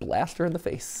to blast her in the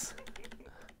face.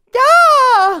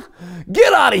 Yeah!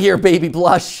 Get out of here, baby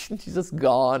blush. She's just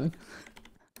gone.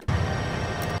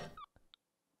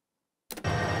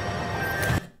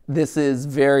 This is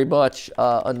very much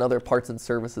another parts and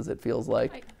services, it feels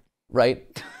like.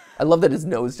 Right? I love that his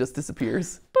nose just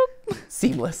disappears. Boop.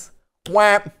 Seamless.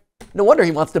 Whap. No wonder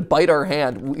he wants to bite our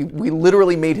hand. We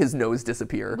literally made his nose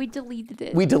disappear. We deleted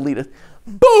it. We deleted.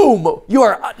 Boom! You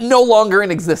are no longer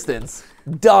in existence.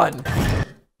 Done.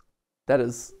 That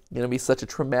is going to be such a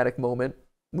traumatic moment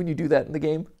when you do that in the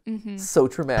game. So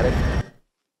traumatic.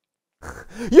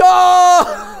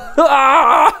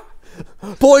 Yeah!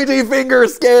 Pointy finger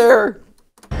scare.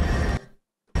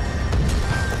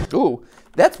 Ooh,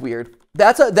 that's weird.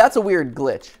 That's a weird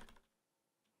glitch.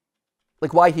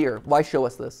 Like, why here? Why show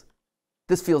us this?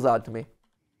 This feels odd to me.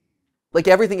 Like,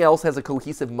 everything else has a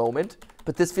cohesive moment,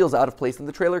 but this feels out of place in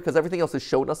the trailer because everything else has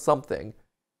shown us something.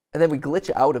 And then we glitch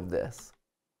out of this.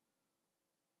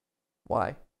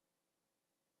 Why?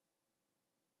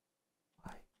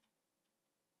 Why?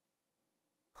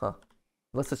 Huh.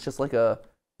 Unless it's just like a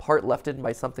part left in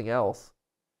by something else.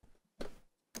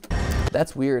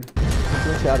 That's weird.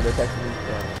 Glitch out of it. Back to music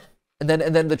now. And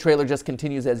then the trailer just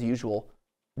continues as usual.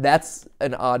 That's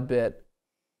an odd bit.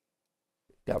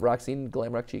 Got Roxy and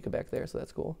Glamrock Chica back there, so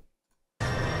that's cool.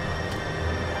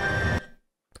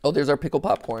 Oh, there's our pickle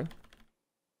popcorn.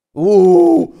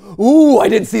 Ooh, I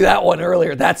didn't see that one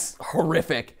earlier. That's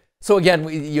horrific. So again,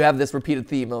 you have this repeated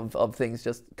theme of things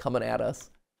just coming at us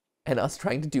and us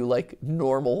trying to do like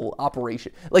normal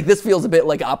operation. Like this feels a bit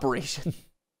like Operation.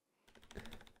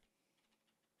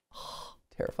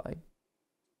 Terrifying.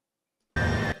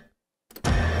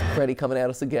 Freddy coming at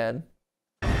us again.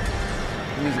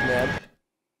 Music man.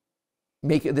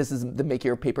 This is the make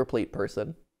your paper plate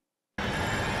person.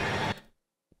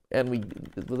 And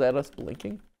was that us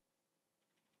blinking?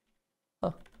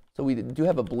 Huh. So we do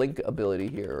have a blink ability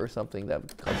here or something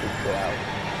that causes it to go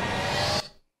out.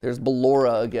 There's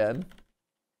Ballora again.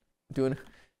 Doing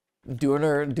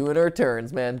her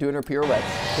turns, man. Doing her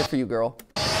pirouettes. Good for you, girl.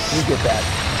 You get that.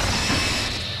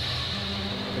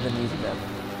 And then music man.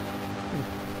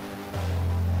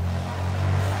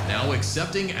 Now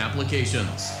accepting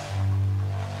applications.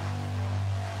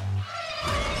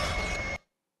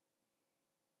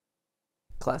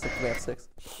 Classic FNAF 6.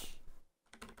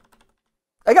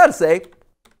 I gotta say,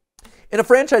 in a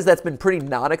franchise that's been pretty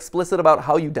non-explicit about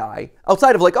how you die,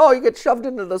 outside of like, oh, you get shoved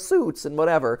into the suits and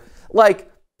whatever,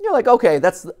 like, you're like, okay,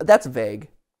 that's vague.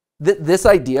 This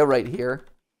idea right here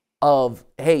of,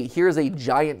 hey, here's a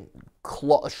giant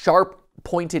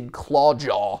sharp-pointed claw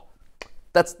jaw.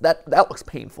 That looks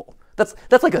painful.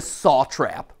 That's like a saw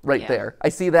trap right there. I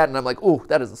see that and I'm like, ooh,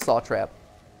 that is a saw trap.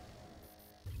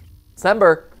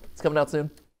 December. It's coming out soon.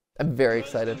 I'm very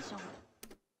excited.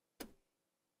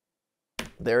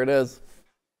 There it is.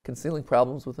 Concealing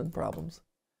problems within problems.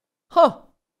 Huh.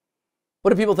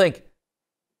 What do people think?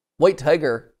 White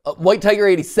Tiger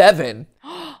 87.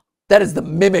 That is the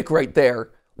mimic right there.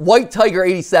 White Tiger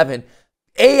 87.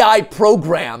 AI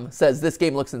program says this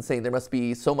game looks insane. There must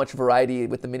be so much variety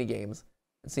with the minigames.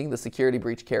 And seeing the security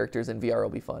breach characters in VR will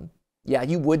be fun. Yeah,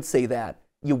 you would say that.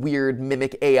 You weird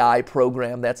mimic AI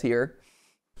program that's here.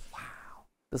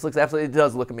 This looks absolutely, it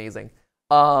does look amazing.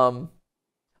 I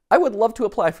would love to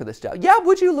apply for this job. Yeah,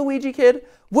 would you, Luigi kid?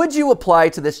 Would you apply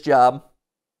to this job?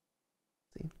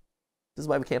 See, this is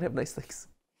why we can't have nice things.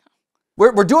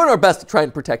 We're doing our best to try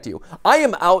and protect you. I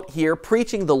am out here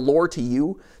preaching the lore to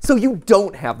you so you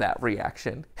don't have that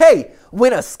reaction. Hey,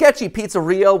 when a sketchy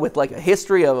pizzeria with like a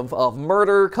history of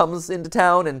murder comes into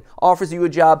town and offers you a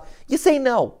job, you say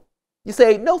no. You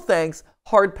say, no thanks,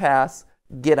 hard pass,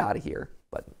 get out of here.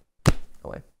 But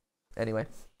anyway,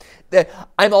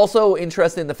 I'm also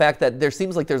interested in the fact that there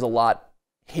seems like there's a lot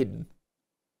hidden.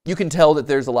 You can tell that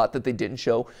there's a lot that they didn't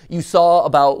show. You saw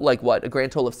about like what, a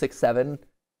grand total of 6, 7,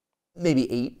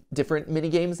 maybe 8 different mini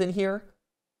games in here.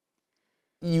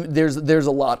 There's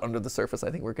a lot under the surface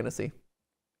I think we're gonna see.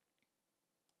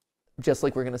 Just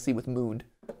like we're gonna see with Mooned,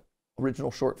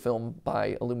 original short film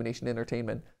by Illumination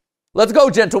Entertainment. Let's go,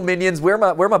 gentle minions. Where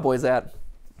my boys at?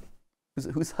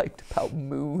 Who's hyped about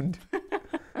Mooned?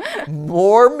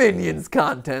 More Minions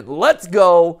content. Let's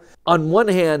go. On one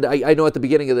hand, I know at the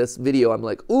beginning of this video, I'm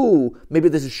like, ooh, maybe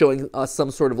this is showing us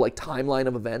some sort of like timeline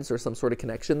of events or some sort of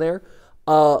connection there.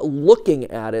 Looking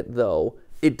at it though,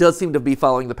 it does seem to be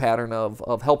following the pattern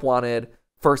of Help Wanted,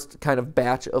 first kind of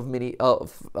batch of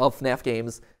FNAF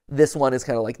games. This one is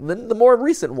kind of like the more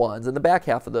recent ones in the back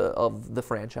half of the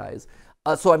franchise.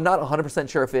 So I'm not 100%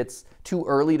 sure if it's too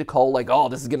early to call like, oh,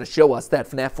 this is going to show us that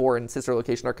FNAF 4 and Sister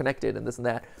Location are connected and this and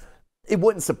that. It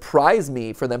wouldn't surprise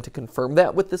me for them to confirm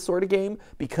that with this sort of game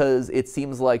because it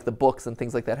seems like the books and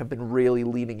things like that have been really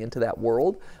leaning into that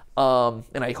world.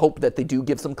 And I hope that they do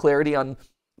give some clarity on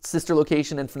Sister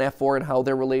Location and FNAF 4 and how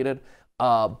they're related.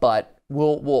 But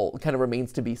we'll kind of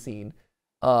remains to be seen.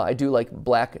 I do like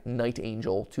Black Knight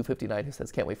Angel 259 who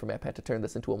says, can't wait for Matpat to turn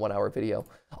this into a 1-hour video.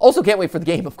 Also can't wait for the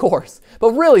game, of course, but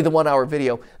really the 1-hour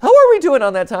video. How are we doing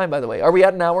on that time, by the way? Are we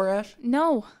at an hour, Ash?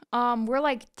 No, we're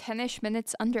like 10-ish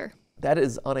minutes under. That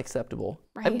is unacceptable.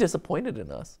 Right? I'm disappointed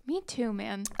in us. Me too,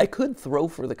 man. I could throw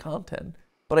for the content,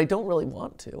 but I don't really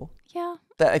want to. Yeah.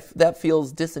 That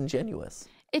feels disingenuous.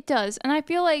 It does, and I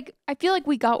feel like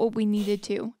we got what we needed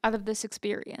to out of this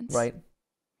experience. Right.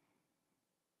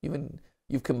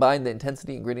 You've combined the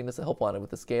intensity and grittiness of Help Wanted with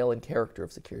the scale and character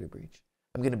of Security Breach.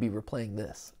 I'm going to be replaying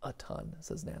this a ton,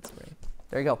 says Natspray.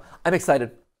 There you go. I'm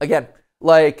excited. Again,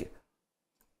 like,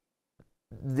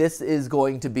 this is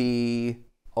going to be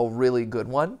a really good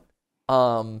one.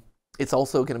 It's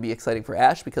also going to be exciting for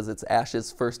Ash because it's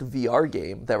Ash's first VR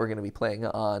game that we're going to be playing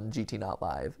on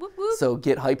GTLive. Whoop, whoop. So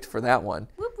get hyped for that one.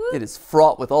 Whoop, whoop. It is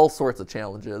fraught with all sorts of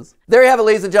challenges. There you have it,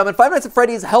 ladies and gentlemen. Five Nights at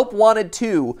Freddy's Help Wanted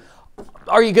 2.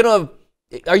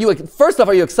 First off,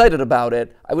 are you excited about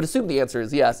it? I would assume the answer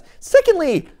is yes.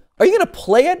 Secondly, are you going to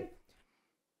play it?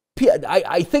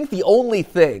 I think the only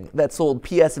thing that sold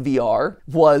PSVR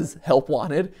was Help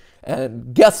Wanted.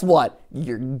 And guess what?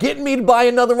 You're getting me to buy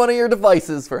another one of your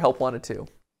devices for Help Wanted 2.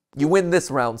 You win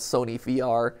this round, Sony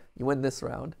VR. You win this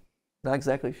round. Not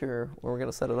exactly sure where we're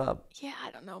going to set it up. Yeah, I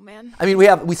don't know, man. I mean,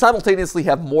 we simultaneously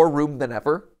have more room than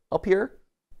ever up here.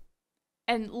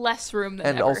 And less room than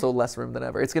and ever. also less room than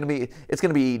ever. It's gonna be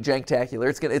janktacular.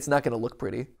 It's not gonna look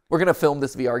pretty. We're gonna film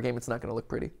this VR game. It's not gonna look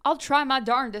pretty. I'll try my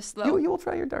darndest though. You will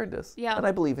try your darndest. Yeah. And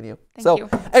I believe in you. Thank you.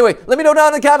 Anyway, let me know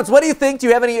down in the comments. What do you think? Do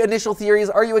you have any initial theories?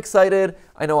 Are you excited?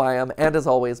 I know I am. And as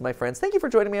always, my friends, thank you for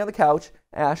joining me on the couch.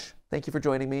 Ash, thank you for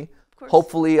joining me. Of course.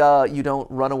 Hopefully you don't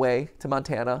run away to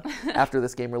Montana after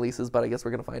this game releases, but I guess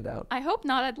we're gonna find out. I hope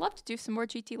not. I'd love to do some more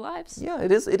GT lives. Yeah,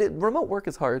 it is. Remote work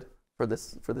is hard for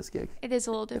this gig. It is a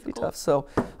little It'd be difficult. tough. So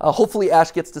hopefully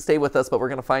Ash gets to stay with us, but we're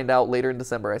going to find out later in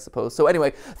December, I suppose. So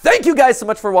anyway, thank you guys so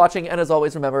much for watching. And as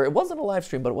always, remember, it wasn't a live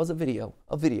stream, but it was a video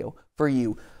for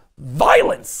you.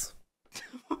 Violence!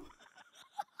 Did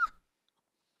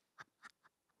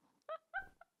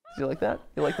you like that?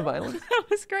 You like the violence? That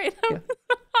was great. Yeah.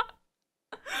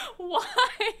 Why?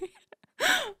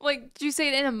 Like, did you say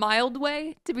it in a mild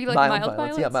way? To be like mild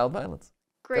violence? Yeah, mild violence.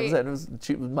 Great. That was it.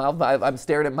 It was mild violence. I'm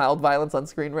staring at mild violence on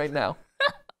screen right now.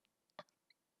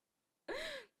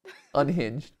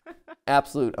 Unhinged.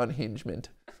 Absolute unhingement.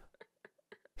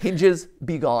 Hinges,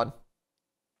 be gone.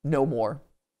 No more.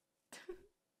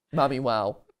 Mommy,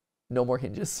 wow. No more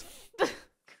hinges.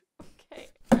 Okay.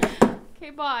 Okay,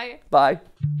 bye. Bye.